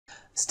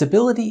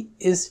Stability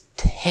is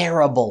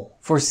terrible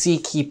for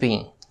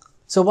seakeeping.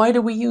 So why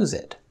do we use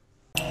it?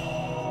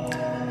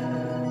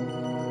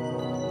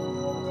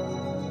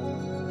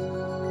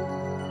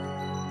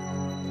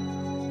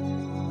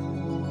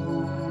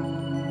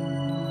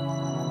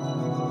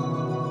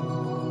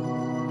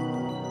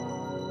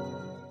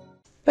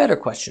 Better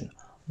question.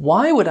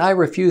 Why would I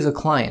refuse a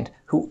client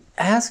who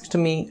asked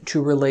me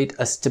to relate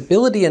a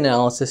stability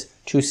analysis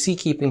to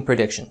seakeeping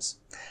predictions?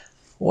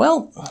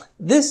 Well,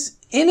 this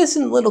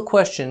innocent little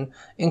question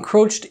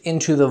encroached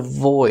into the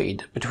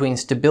void between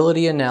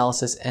stability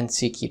analysis and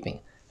seakeeping,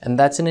 and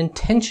that's an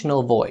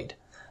intentional void.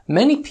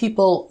 Many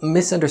people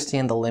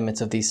misunderstand the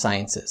limits of these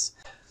sciences.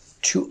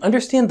 To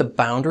understand the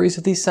boundaries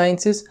of these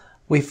sciences,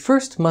 we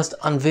first must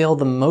unveil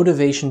the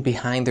motivation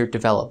behind their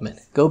development.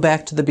 Go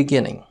back to the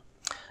beginning.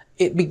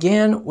 It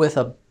began with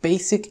a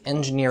basic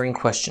engineering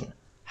question: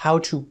 how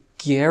to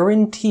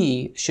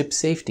guarantee ship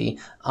safety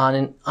on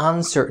an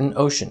uncertain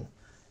ocean.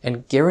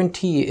 And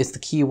guarantee is the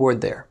key word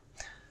there.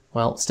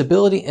 Well,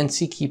 stability and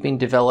seakeeping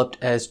developed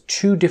as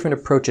two different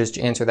approaches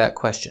to answer that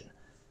question,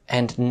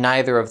 and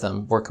neither of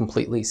them were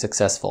completely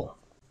successful.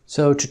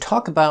 So to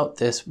talk about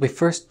this, we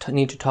first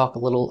need to talk a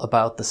little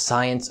about the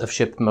science of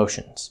ship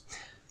motions.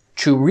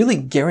 To really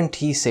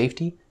guarantee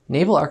safety,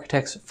 naval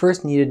architects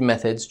first needed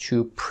methods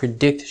to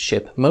predict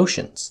ship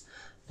motions.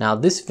 Now,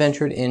 this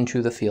ventured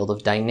into the field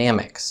of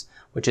dynamics,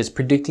 which is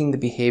predicting the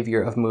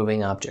behavior of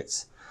moving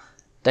objects.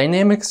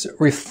 Dynamics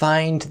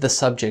refined the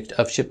subject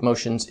of ship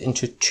motions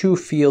into two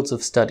fields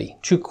of study,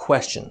 two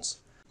questions.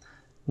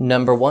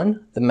 Number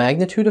one, the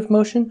magnitude of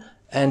motion,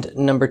 and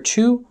number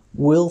two,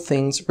 will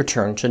things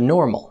return to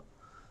normal?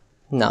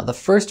 Now, the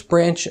first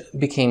branch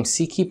became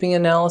seakeeping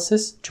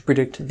analysis to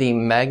predict the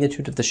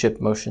magnitude of the ship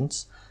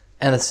motions,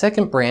 and the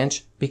second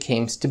branch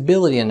became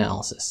stability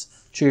analysis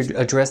to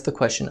address the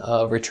question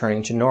of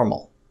returning to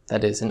normal,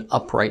 that is, an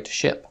upright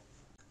ship.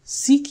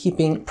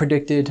 Seakeeping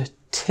predicted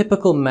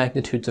typical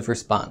magnitudes of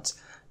response,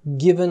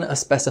 given a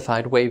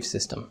specified wave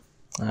system.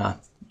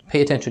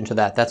 Pay attention to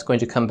that, that's going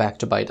to come back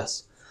to bite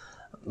us.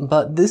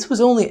 But this was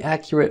only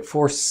accurate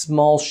for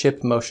small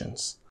ship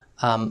motions.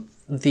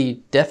 The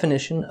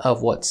definition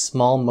of what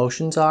small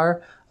motions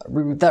are,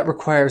 that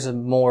requires a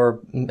more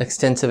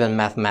extensive and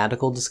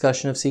mathematical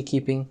discussion of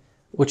seakeeping,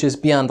 which is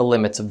beyond the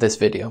limits of this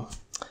video.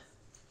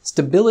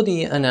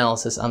 Stability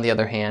analysis, on the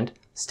other hand,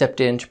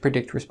 stepped in to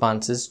predict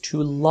responses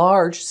to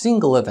large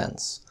single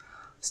events.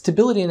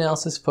 Stability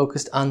analysis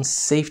focused on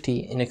safety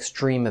in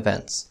extreme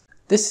events.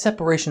 This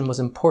separation was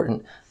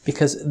important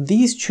because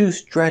these two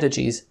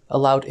strategies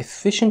allowed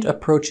efficient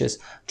approaches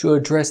to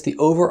address the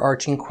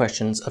overarching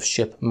questions of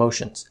ship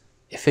motions.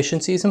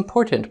 Efficiency is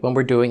important when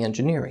we're doing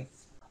engineering.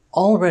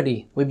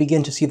 Already, we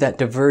begin to see that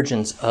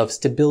divergence of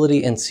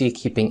stability and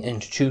seakeeping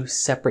into two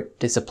separate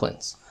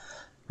disciplines.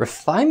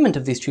 Refinement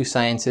of these two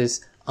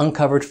sciences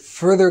uncovered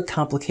further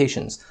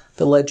complications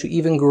that led to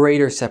even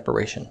greater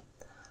separation.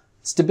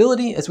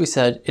 Stability, as we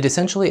said, it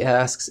essentially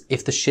asks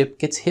if the ship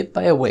gets hit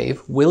by a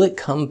wave, will it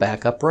come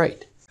back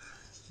upright?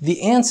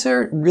 The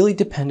answer really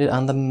depended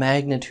on the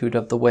magnitude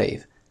of the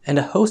wave and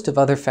a host of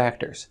other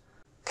factors.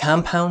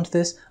 Compound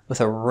this with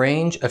a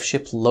range of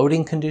ship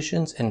loading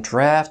conditions and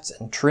drafts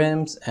and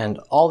trims and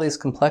all these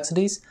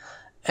complexities,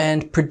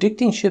 and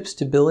predicting ship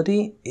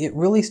stability, it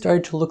really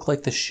started to look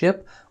like the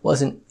ship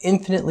was an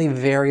infinitely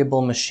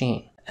variable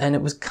machine, and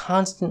it was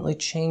constantly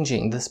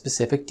changing the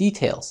specific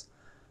details.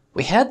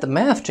 We had the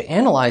math to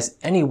analyze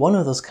any one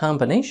of those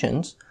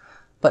combinations,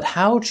 but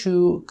how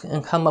to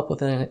come up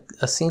with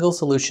a single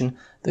solution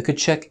that could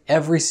check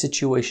every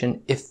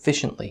situation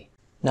efficiently?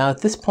 Now,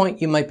 at this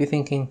point, you might be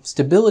thinking,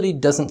 stability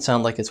doesn't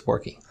sound like it's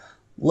working.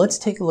 Let's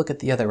take a look at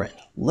the other end.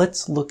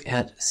 Let's look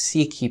at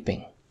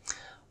seakeeping.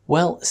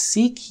 Well,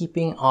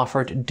 seakeeping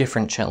offered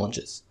different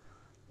challenges.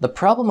 The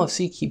problem of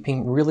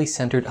seakeeping really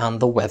centered on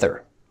the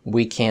weather.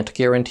 We can't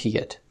guarantee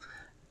it.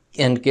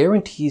 And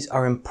guarantees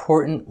are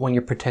important when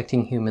you're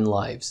protecting human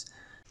lives.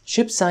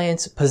 Ship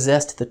science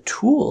possessed the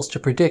tools to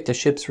predict a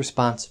ship's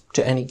response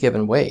to any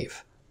given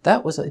wave.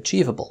 That was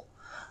achievable.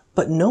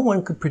 But no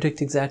one could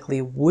predict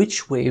exactly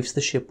which waves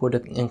the ship would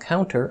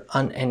encounter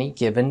on any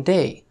given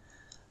day.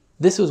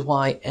 This was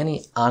why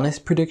any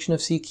honest prediction of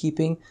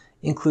seakeeping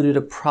included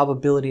a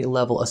probability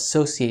level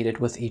associated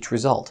with each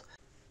result.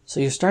 So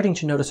you're starting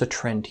to notice a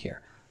trend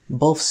here.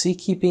 Both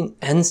seakeeping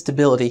and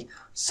stability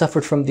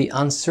suffered from the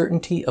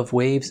uncertainty of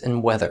waves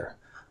and weather.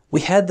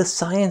 We had the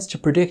science to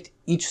predict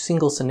each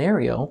single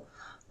scenario,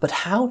 but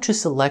how to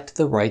select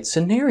the right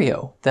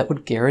scenario that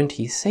would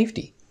guarantee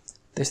safety?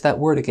 There's that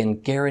word again,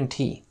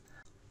 guarantee.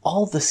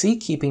 All the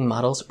seakeeping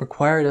models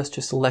required us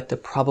to select a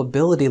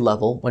probability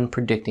level when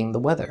predicting the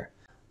weather.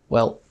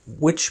 Well,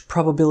 which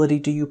probability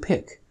do you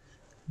pick?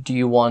 Do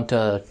you want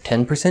a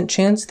 10%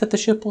 chance that the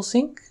ship will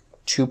sink?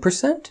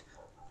 2%?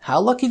 How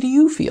lucky do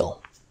you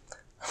feel?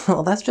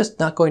 Well, that's just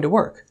not going to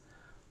work.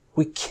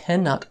 We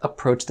cannot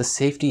approach the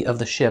safety of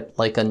the ship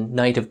like a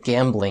night of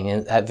gambling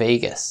at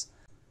Vegas.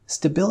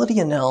 Stability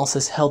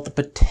analysis held the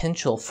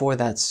potential for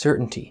that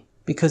certainty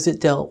because it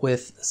dealt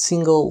with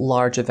single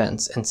large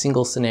events and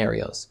single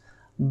scenarios.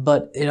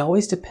 but it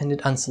always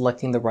depended on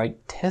selecting the right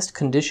test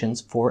conditions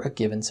for a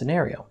given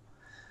scenario.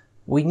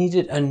 We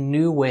needed a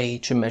new way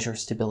to measure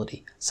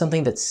stability,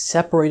 something that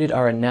separated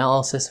our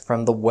analysis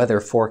from the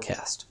weather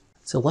forecast.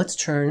 So let's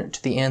turn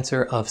to the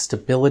answer of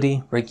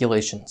stability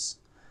regulations.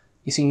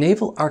 You see,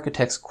 naval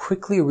architects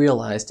quickly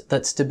realized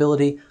that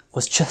stability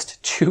was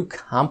just too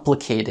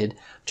complicated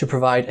to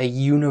provide a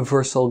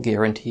universal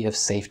guarantee of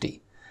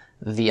safety.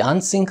 The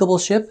unsinkable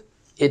ship,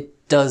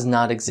 it does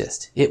not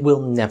exist. It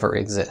will never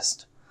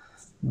exist.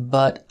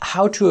 But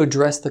how to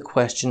address the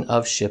question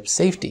of ship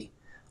safety?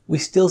 We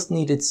still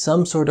needed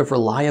some sort of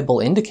reliable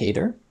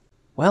indicator.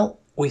 Well,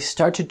 we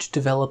started to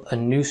develop a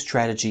new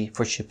strategy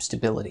for ship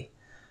stability.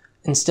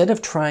 Instead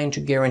of trying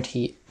to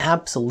guarantee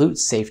absolute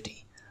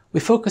safety, we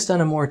focused on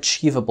a more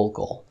achievable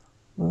goal: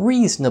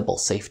 reasonable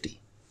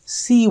safety,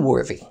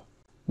 seaworthy.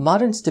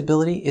 Modern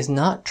stability is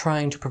not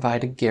trying to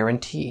provide a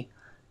guarantee.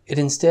 It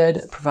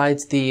instead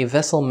provides the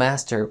vessel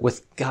master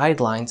with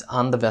guidelines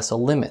on the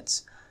vessel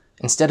limits,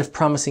 instead of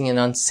promising an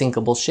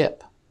unsinkable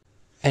ship.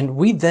 And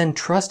we then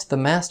trust the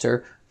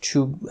master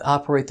to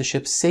operate the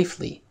ship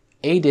safely,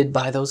 aided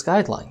by those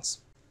guidelines.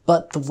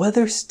 But the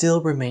weather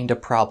still remained a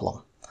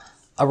problem.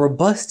 A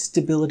robust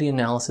stability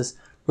analysis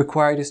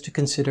required us to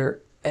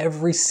consider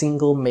every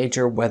single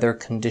major weather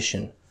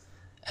condition,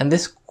 and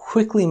this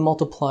quickly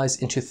multiplies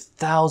into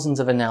thousands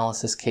of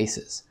analysis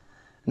cases.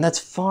 And that's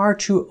far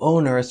too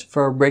onerous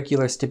for a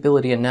regular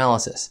stability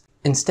analysis.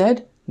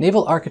 Instead,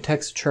 naval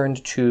architects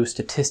turned to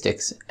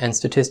statistics and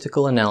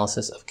statistical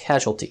analysis of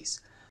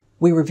casualties.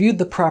 We reviewed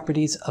the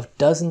properties of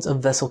dozens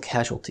of vessel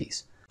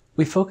casualties.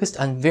 We focused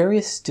on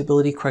various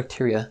stability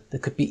criteria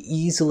that could be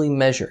easily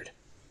measured.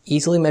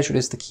 Easily measured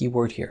is the key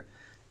word here.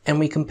 And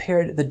we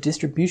compared the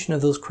distribution of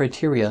those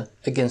criteria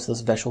against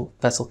those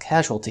vessel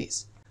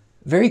casualties.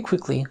 Very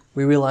quickly,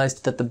 we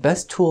realized that the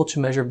best tool to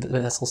measure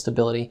vessel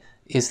stability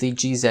is the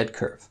GZ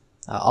curve,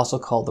 also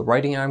called the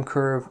righting arm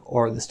curve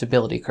or the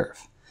stability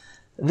curve.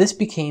 This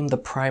became the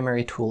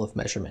primary tool of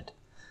measurement.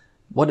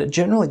 What it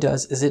generally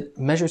does is it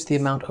measures the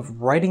amount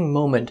of righting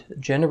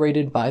moment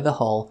generated by the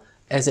hull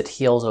as it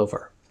heels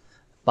over.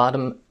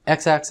 Bottom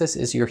x-axis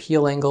is your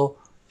heel angle,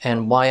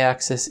 and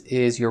y-axis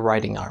is your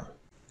righting arm.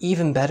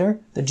 Even better,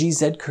 the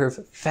GZ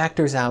curve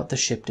factors out the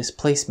ship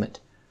displacement.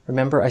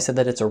 Remember I said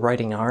that it's a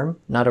righting arm,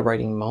 not a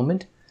righting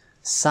moment?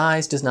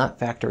 Size does not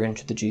factor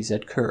into the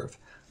GZ curve,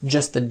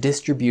 just the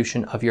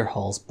distribution of your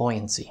hull's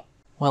buoyancy.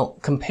 Well,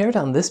 compared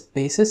on this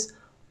basis,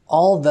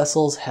 all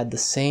vessels had the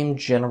same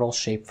general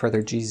shape for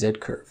their GZ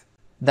curve.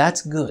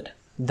 That's good.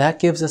 That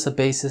gives us a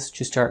basis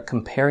to start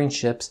comparing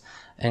ships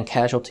and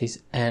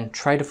casualties and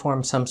try to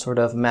form some sort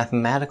of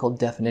mathematical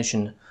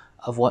definition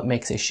of what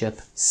makes a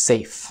ship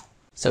safe.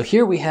 So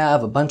here we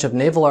have a bunch of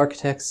naval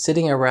architects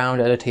sitting around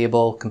at a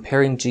table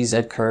comparing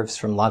GZ curves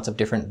from lots of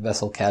different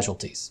vessel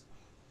casualties.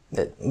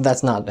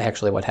 That's not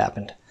actually what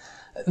happened.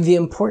 The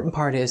important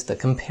part is that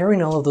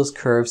comparing all of those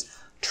curves,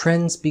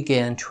 trends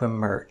began to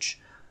emerge.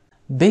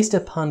 Based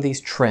upon these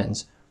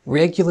trends,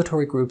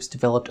 regulatory groups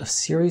developed a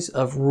series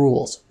of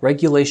rules,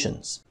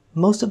 regulations.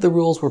 Most of the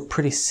rules were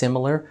pretty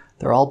similar.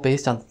 They're all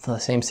based on the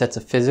same sets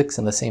of physics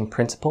and the same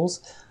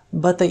principles,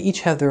 but they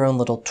each have their own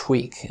little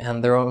tweak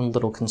and their own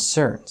little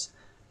concerns.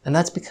 And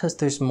that's because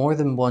there's more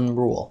than one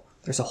rule.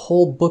 There's a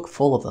whole book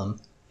full of them.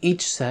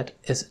 Each set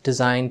is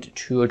designed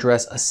to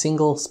address a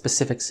single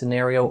specific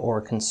scenario or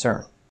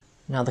concern.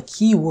 Now, the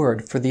key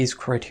word for these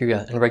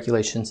criteria and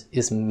regulations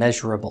is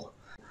measurable.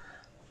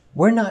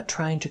 We're not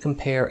trying to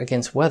compare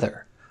against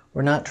weather.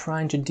 We're not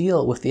trying to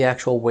deal with the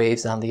actual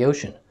waves on the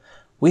ocean.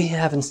 We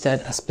have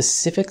instead a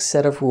specific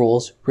set of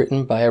rules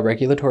written by a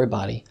regulatory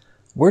body.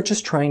 We're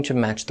just trying to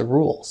match the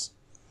rules.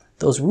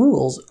 Those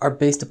rules are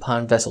based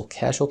upon vessel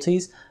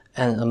casualties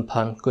and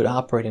upon good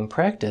operating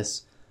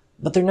practice,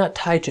 but they're not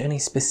tied to any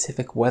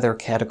specific weather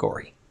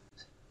category.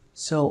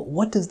 So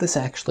what does this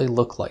actually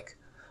look like?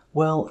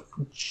 Well,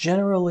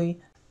 generally,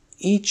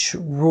 each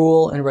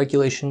rule and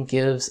regulation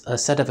gives a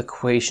set of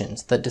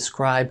equations that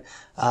describe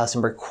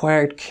some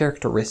required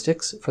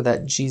characteristics for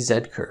that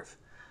GZ curve.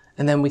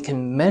 And then we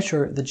can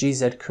measure the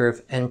GZ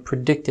curve and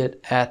predict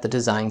it at the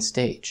design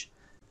stage.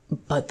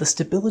 But the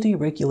stability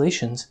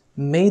regulations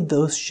made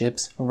those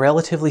ships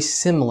relatively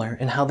similar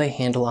in how they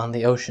handle on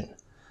the ocean.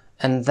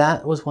 And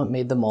that was what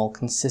made them all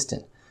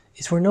consistent.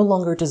 Is we're no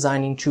longer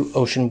designing to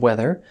ocean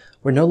weather.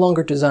 We're no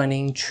longer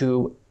designing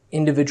to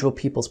individual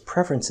people's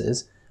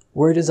preferences.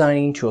 We're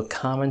designing to a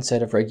common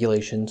set of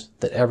regulations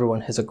that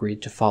everyone has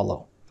agreed to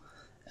follow.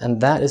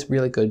 And that is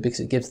really good because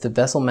it gives the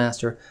vessel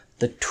master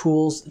the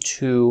tools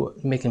to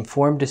make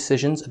informed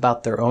decisions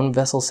about their own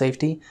vessel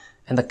safety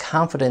and the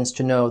confidence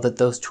to know that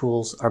those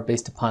tools are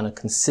based upon a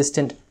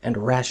consistent and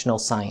rational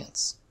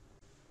science.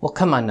 Well,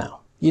 come on now.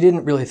 You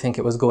didn't really think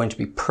it was going to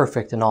be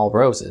perfect and all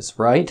roses,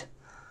 right?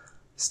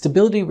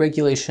 Stability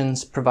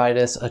regulations provide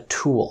us a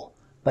tool,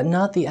 but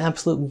not the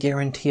absolute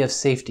guarantee of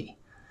safety.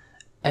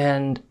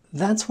 And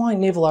that's why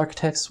naval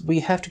architects, we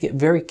have to get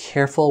very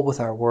careful with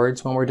our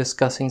words when we're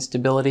discussing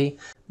stability,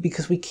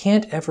 because we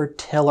can't ever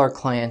tell our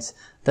clients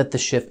that the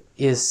ship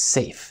is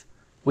safe.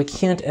 We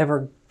can't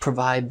ever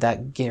provide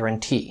that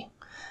guarantee.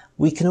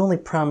 We can only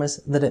promise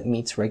that it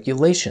meets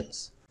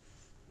regulations.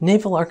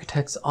 Naval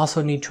architects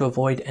also need to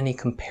avoid any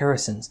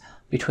comparisons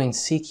between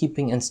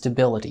seakeeping and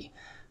stability,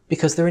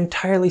 because they're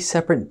entirely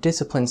separate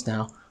disciplines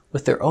now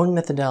with their own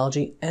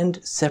methodology and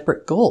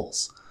separate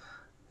goals.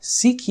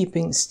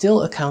 Seakeeping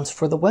still accounts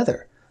for the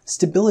weather.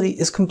 Stability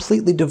is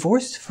completely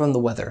divorced from the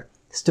weather.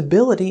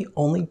 Stability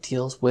only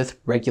deals with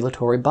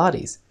regulatory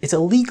bodies. It's a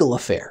legal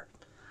affair.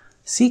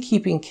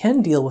 Seakeeping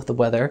can deal with the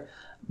weather,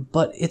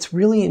 but it's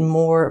really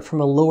more from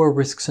a lower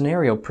risk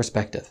scenario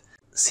perspective.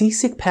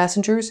 Seasick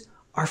passengers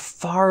are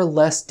far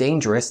less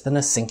dangerous than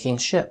a sinking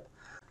ship,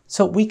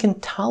 so we can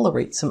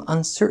tolerate some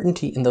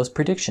uncertainty in those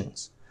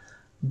predictions.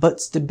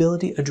 But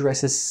stability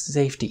addresses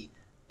safety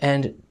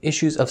and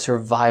issues of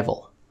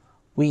survival.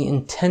 We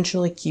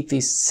intentionally keep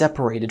these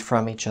separated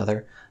from each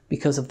other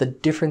because of the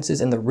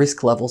differences in the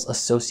risk levels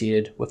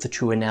associated with the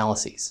two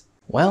analyses.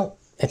 Well,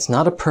 it's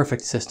not a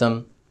perfect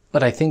system,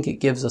 but I think it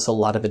gives us a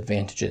lot of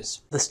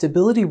advantages. The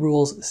stability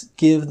rules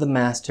give the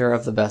master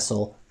of the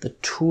vessel the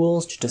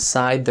tools to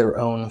decide their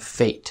own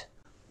fate.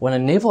 When a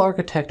naval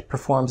architect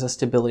performs a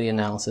stability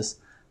analysis,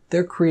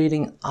 they're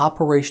creating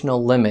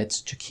operational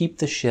limits to keep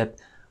the ship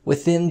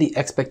within the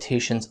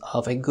expectations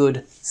of a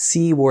good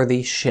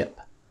seaworthy ship.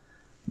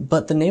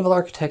 But the naval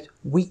architect,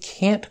 we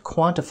can't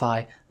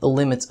quantify the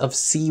limits of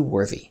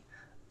seaworthy.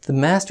 The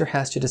master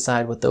has to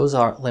decide what those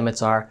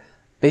limits are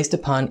based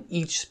upon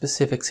each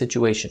specific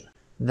situation.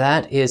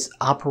 That is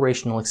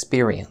operational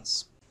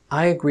experience.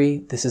 I agree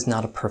this is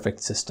not a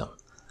perfect system,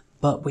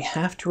 but we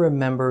have to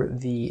remember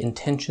the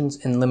intentions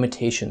and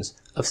limitations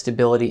of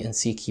stability and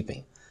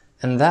seakeeping,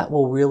 and that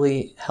will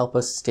really help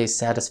us stay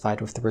satisfied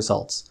with the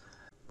results.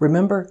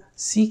 Remember,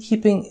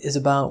 seakeeping is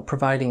about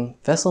providing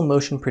vessel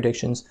motion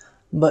predictions,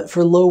 but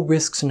for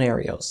low-risk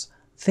scenarios,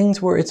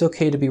 things where it's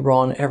okay to be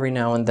wrong every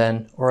now and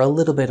then or a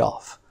little bit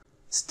off.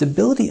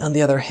 Stability, on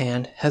the other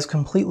hand, has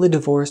completely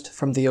divorced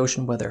from the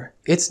ocean weather.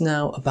 It's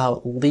now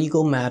about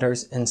legal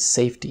matters and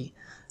safety.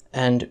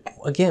 And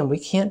again, we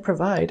can't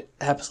provide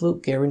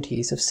absolute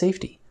guarantees of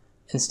safety.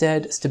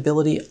 Instead,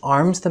 stability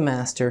arms the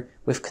master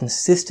with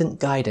consistent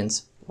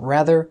guidance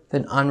rather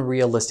than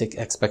unrealistic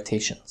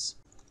expectations.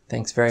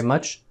 Thanks very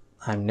much.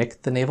 I'm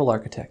Nick, the Naval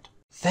Architect.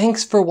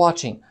 Thanks for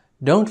watching.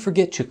 Don't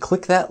forget to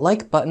click that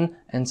like button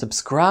and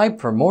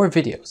subscribe for more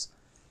videos.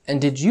 And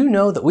did you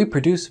know that we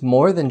produce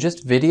more than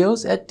just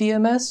videos at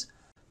DMS?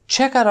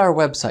 Check out our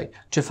website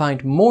to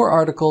find more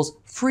articles,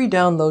 free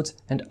downloads,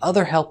 and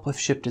other help with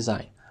ship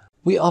design.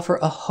 We offer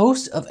a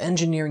host of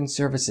engineering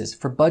services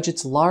for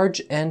budgets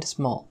large and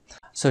small.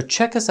 So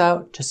check us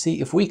out to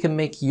see if we can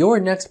make your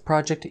next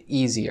project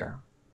easier.